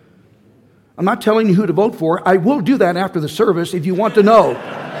 I'm not telling you who to vote for. I will do that after the service if you want to know.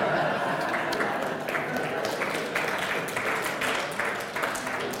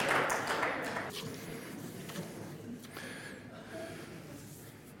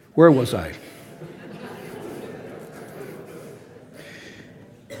 Where was I?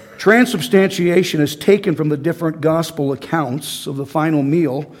 Transubstantiation is taken from the different gospel accounts of the final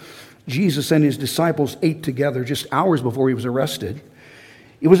meal Jesus and his disciples ate together just hours before he was arrested.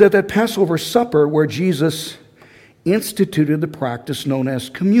 It was at that Passover supper where Jesus instituted the practice known as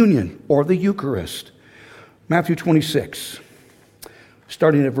communion or the Eucharist. Matthew 26,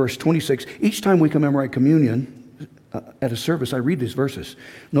 starting at verse 26. Each time we commemorate communion at a service, I read these verses.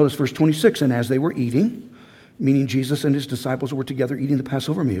 Notice verse 26, and as they were eating, meaning Jesus and his disciples were together eating the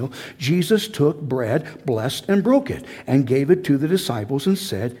Passover meal, Jesus took bread, blessed and broke it, and gave it to the disciples and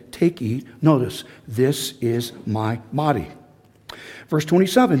said, "Take, eat." Notice, "This is my body." Verse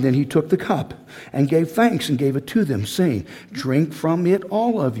 27, then he took the cup and gave thanks and gave it to them, saying, "Drink from it,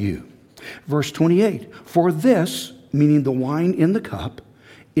 all of you." Verse 28, "For this," meaning the wine in the cup,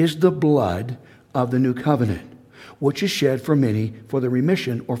 "is the blood of the new covenant, which is shed for many for the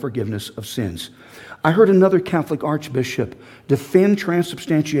remission or forgiveness of sins. I heard another Catholic archbishop defend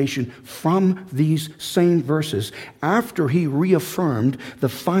transubstantiation from these same verses after he reaffirmed the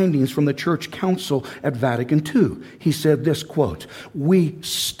findings from the Church Council at Vatican II. He said this, quote, "We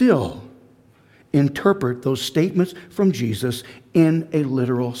still interpret those statements from Jesus in a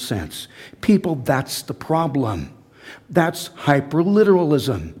literal sense." People, that's the problem. That's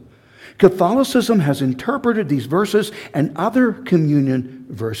hyperliteralism. Catholicism has interpreted these verses and other communion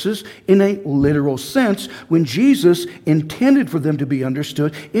verses in a literal sense when Jesus intended for them to be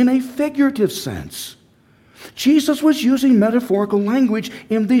understood in a figurative sense. Jesus was using metaphorical language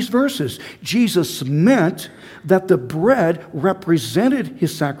in these verses. Jesus meant that the bread represented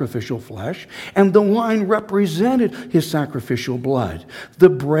his sacrificial flesh and the wine represented his sacrificial blood. The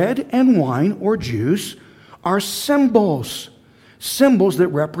bread and wine or juice are symbols that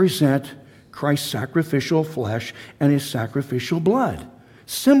represent Christ's sacrificial flesh and his sacrificial blood.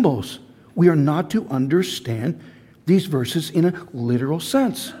 Symbols. We are not to understand these verses in a literal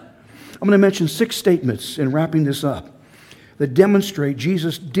sense. I'm going to mention 6 statements in wrapping this up that demonstrate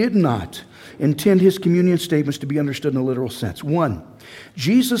Jesus did not intend his communion statements to be understood in a literal sense. 1,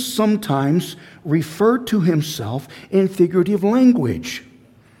 Jesus sometimes referred to himself in figurative language.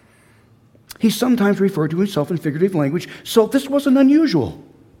 He sometimes referred to himself in figurative language, so this wasn't unusual.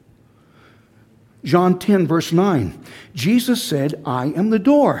 John 10, verse 9, Jesus said, "I am the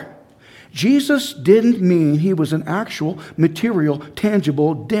door." Jesus didn't mean he was an actual, material,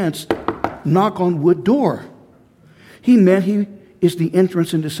 tangible, dense, knock-on-wood door. He meant he is the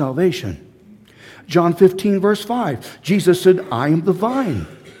entrance into salvation. John 15, verse 5, Jesus said, "I am the vine."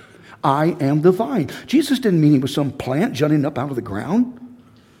 I am the vine. Jesus didn't mean he was some plant jutting up out of the ground.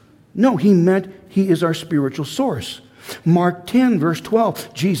 No, he meant he is our spiritual source. Mark 10, verse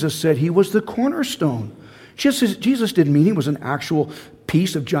 12, Jesus said he was the cornerstone. Jesus didn't mean he was an actual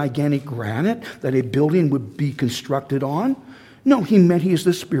piece of gigantic granite that a building would be constructed on. No, he meant he is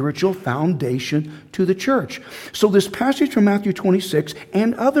the spiritual foundation to the church. So this passage from Matthew 26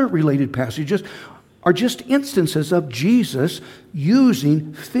 and other related passages are just instances of Jesus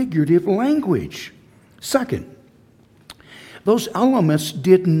using figurative language. Second, those elements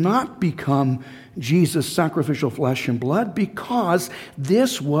did not become Jesus' sacrificial flesh and blood because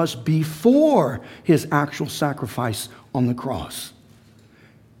this was before his actual sacrifice on the cross.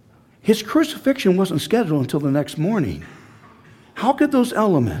 His crucifixion wasn't scheduled until the next morning. How could those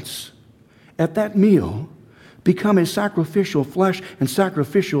elements at that meal become a sacrificial flesh and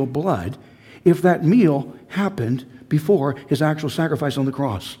sacrificial blood if that meal happened before his actual sacrifice on the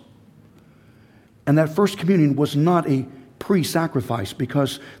cross? And that first communion was not a pre-sacrifice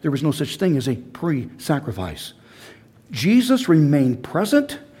because there was no such thing as a pre-sacrifice. Jesus remained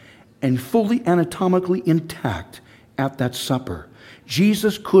present and fully anatomically intact at that supper.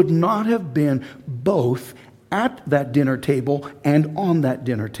 Jesus could not have been both at that dinner table and on that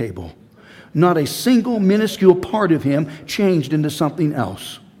dinner table. Not a single minuscule part of him changed into something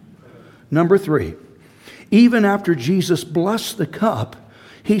else. Number 3, even after Jesus blessed the cup,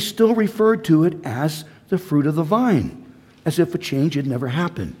 he still referred to it as the fruit of the vine, as if a change had never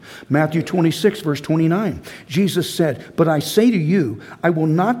happened. Matthew 26, verse 29, Jesus said, "But I say to you, I will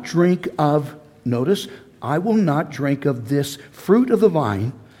not drink of," notice, "I will not drink of this fruit of the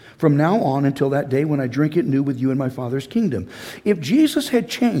vine from now on until that day when I drink it new with you in my Father's kingdom." If Jesus had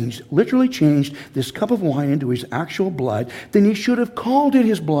changed, literally changed this cup of wine into his actual blood, then he should have called it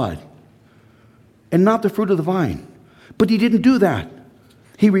his blood and not the fruit of the vine. But he didn't do that.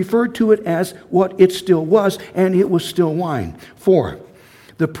 He referred to it as what it still was, and it was still wine. 4,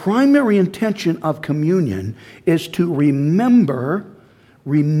 the primary intention of communion is to remember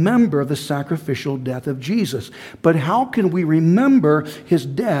the sacrificial death of Jesus. But how can we remember his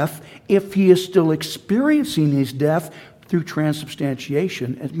death if he is still experiencing his death through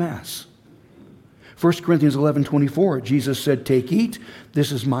transubstantiation at Mass? 1 Corinthians 11:24, Jesus said, "Take, eat,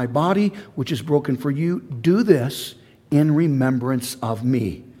 this is my body, which is broken for you. Do this in remembrance of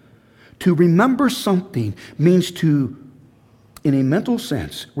me." To remember something means to, in a mental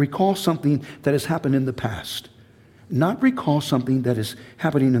sense, recall something that has happened in the past. Not recall something that is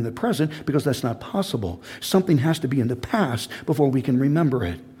happening in the present, because that's not possible. Something has to be in the past before we can remember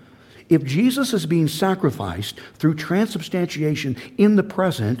it. If Jesus is being sacrificed through transubstantiation in the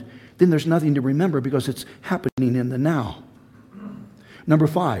present, then there's nothing to remember because it's happening in the now. Number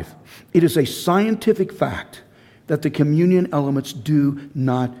 5, it is a scientific fact that the communion elements do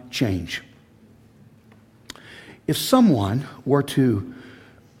not change. If someone were to,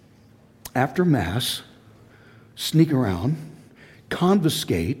 after Mass, sneak around,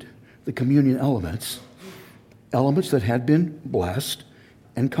 confiscate the communion elements, elements that had been blessed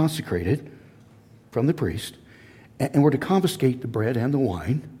and consecrated from the priest, and were to confiscate the bread and the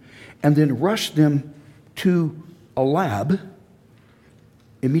wine, and then rush them to a lab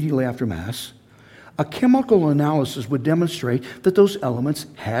immediately after Mass, a chemical analysis would demonstrate that those elements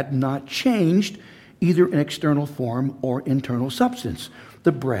had not changed either in external form or internal substance.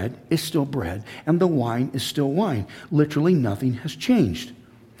 The bread is still bread, and the wine is still wine. Literally nothing has changed.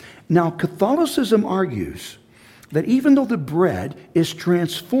 Now, Catholicism argues that even though the bread is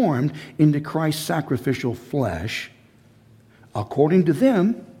transformed into Christ's sacrificial flesh, according to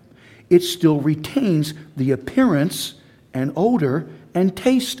them, it still retains the appearance and odor and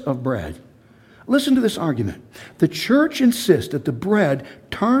taste of bread. Listen to this argument. The church insists that the bread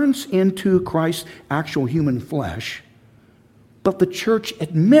turns into Christ's actual human flesh, but the church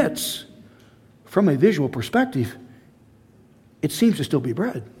admits, from a visual perspective, it seems to still be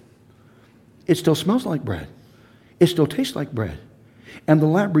bread. It still smells like bread. It still tastes like bread. And the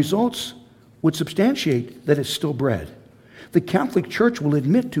lab results would substantiate that it's still bread. The Catholic Church will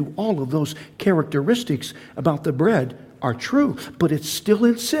admit to all of those characteristics about the bread are true, but it still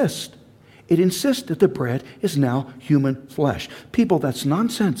insists. It insists that the bread is now human flesh. People, that's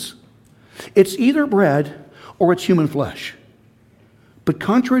nonsense. It's either bread or it's human flesh. But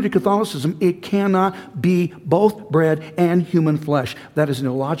contrary to Catholicism, it cannot be both bread and human flesh. That is an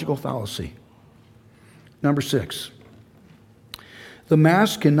illogical fallacy. Number 6, the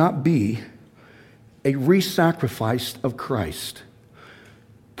Mass cannot be a re-sacrifice of Christ.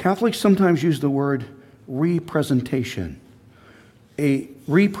 Catholics sometimes use the word representation, a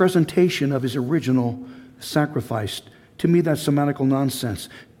representation of his original sacrifice. To me, that's semantical nonsense.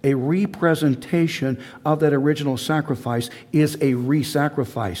 A representation of that original sacrifice is a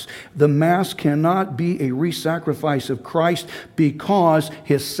re-sacrifice. The Mass cannot be a re-sacrifice of Christ because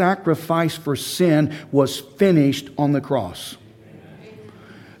his sacrifice for sin was finished on the cross.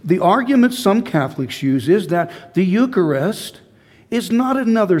 The argument some Catholics use is that the Eucharist is not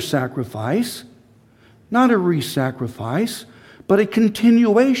another sacrifice, not a re-sacrifice, but a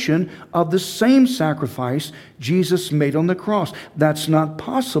continuation of the same sacrifice Jesus made on the cross. That's not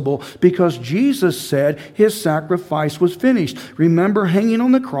possible because Jesus said his sacrifice was finished. Remember, hanging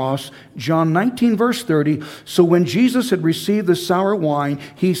on the cross, John 19, verse 30, so when Jesus had received the sour wine,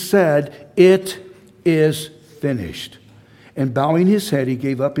 he said, "It is finished." And bowing his head, he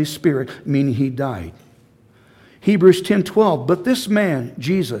gave up his spirit, meaning he died. Hebrews 10:12, but this man,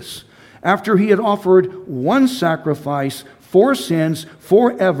 Jesus, after he had offered one sacrifice for sins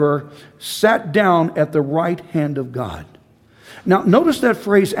forever, sat down at the right hand of God. Now, notice that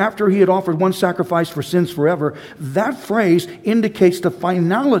phrase, after he had offered one sacrifice for sins forever. That phrase indicates the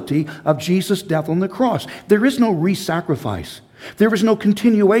finality of Jesus' death on the cross. There is no re-sacrifice. There is no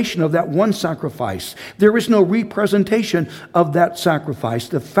continuation of that one sacrifice. There is no representation of that sacrifice.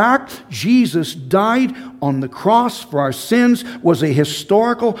 The fact Jesus died on the cross for our sins was a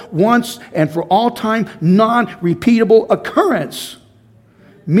historical, once and for all time, non-repeatable occurrence,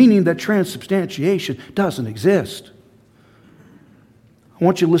 meaning that transubstantiation doesn't exist. I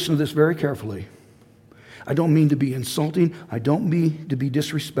want you to listen to this very carefully. I don't mean to be insulting. I don't mean to be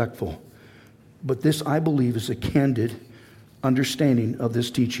disrespectful. But this, I believe, is a candid understanding of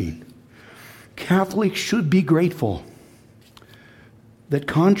this teaching. Catholics should be grateful that,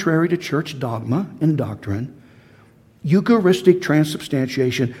 contrary to church dogma and doctrine, Eucharistic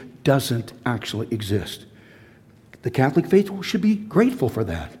transubstantiation doesn't actually exist. The Catholic faithful should be grateful for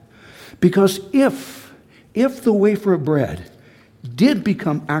that. Because if the wafer of bread did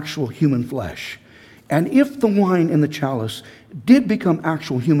become actual human flesh, and if the wine in the chalice did become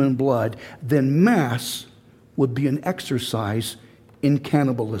actual human blood, then Mass would be an exercise in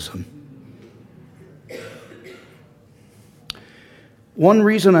cannibalism. One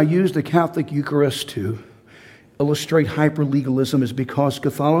reason I use the Catholic Eucharist to illustrate hyper-legalism is because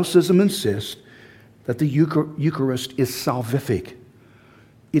Catholicism insists that the Eucharist is salvific.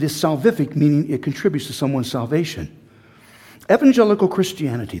 It is salvific, meaning it contributes to someone's salvation. Evangelical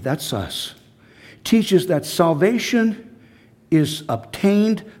Christianity, that's us, teaches that salvation is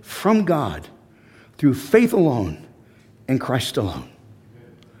obtained from God through faith alone and Christ alone.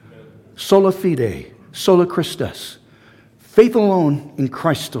 Sola fide, sola Christus. Faith alone in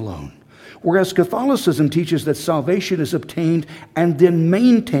Christ alone. Whereas Catholicism teaches that salvation is obtained and then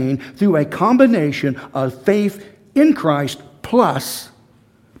maintained through a combination of faith in Christ plus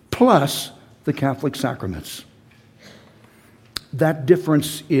the Catholic sacraments. That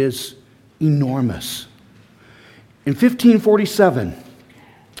difference is enormous. In 1547,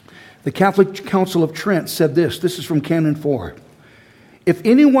 the Catholic Council of Trent said this. This is from Canon 4. If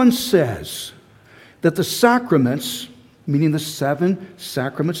anyone says that the sacraments, meaning the 7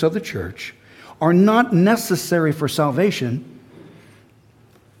 sacraments of the church, are not necessary for salvation.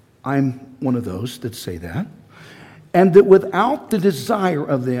 I'm one of those that say that. And that without the desire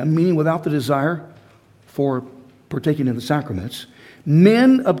of them, meaning without the desire for partaking in the sacraments,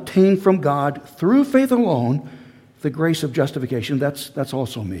 men obtain from God through faith alone the grace of justification. That's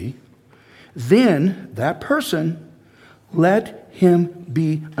also me. Then that person, let him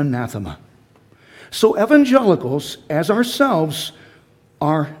be anathema. So evangelicals, as ourselves,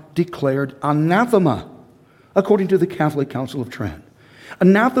 are declared anathema, according to the Catholic Council of Trent.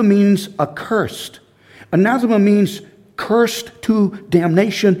 Anathema means accursed. Anathema means cursed to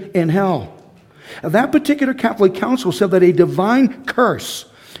damnation in hell. That particular Catholic council said that a divine curse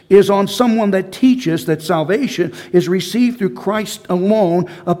is on someone that teaches that salvation is received through Christ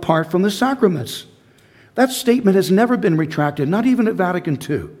alone, apart from the sacraments. That statement has never been retracted, not even at Vatican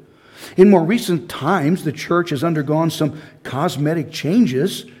II. In more recent times, the church has undergone some cosmetic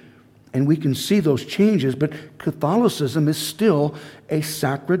changes, and we can see those changes, but Catholicism is still a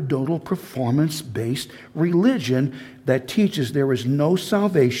sacerdotal performance-based religion that teaches there is no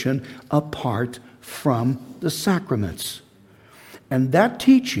salvation apart from the sacraments. And that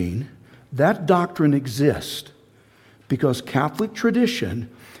teaching, that doctrine exists because Catholic tradition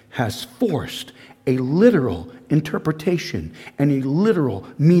has forced a literal interpretation and a literal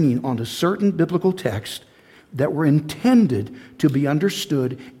meaning onto certain biblical texts that were intended to be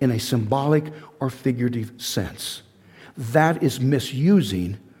understood in a symbolic or figurative sense. That is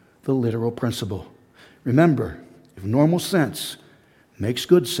misusing the literal principle. Remember, if normal sense makes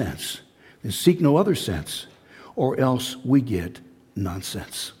good sense, then seek no other sense, or else we get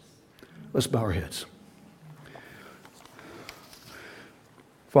nonsense. Let's bow our heads.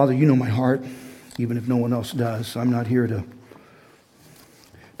 Father, you know my heart, even if no one else does. I'm not here to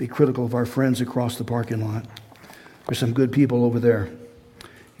be critical of our friends across the parking lot. There's some good people over there,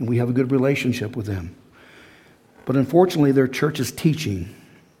 and we have a good relationship with them. But unfortunately, their church's teaching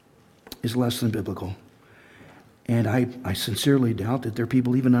is less than biblical. And I sincerely doubt that their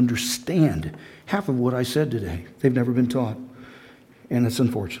people even understand half of what I said today. They've never been taught. And it's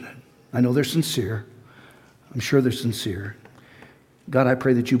unfortunate. I know they're sincere. I'm sure they're sincere. God, I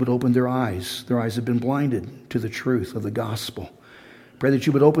pray that you would open their eyes. Their eyes have been blinded to the truth of the gospel. Pray that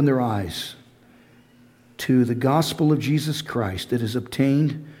you would open their eyes to the gospel of Jesus Christ that is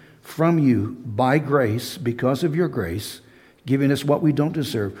obtained from you by grace, because of your grace, giving us what we don't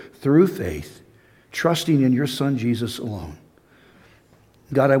deserve through faith, trusting in your Son Jesus alone.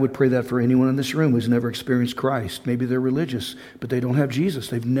 God, I would pray that for anyone in this room who's never experienced Christ. Maybe they're religious, but they don't have Jesus.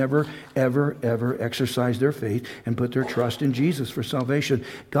 They've never, ever, ever exercised their faith and put their trust in Jesus for salvation.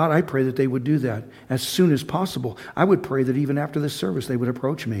 God, I pray that they would do that as soon as possible. I would pray that even after this service, they would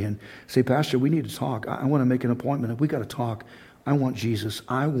approach me and say, Pastor, we need to talk. I want to make an appointment. If we got to talk, I want Jesus.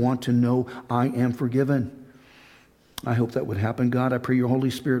 I want to know I am forgiven. I hope that would happen. God, I pray your Holy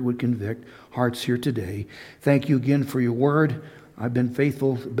Spirit would convict hearts here today. Thank you again for your word. I've been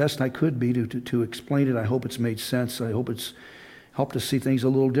faithful the best I could be to explain it. I hope it's made sense. I hope it's helped us see things a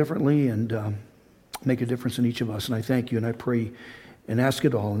little differently and make a difference in each of us. And I thank you and I pray and ask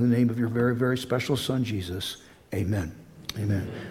it all in the name of your very, very special Son, Jesus. Amen. Amen.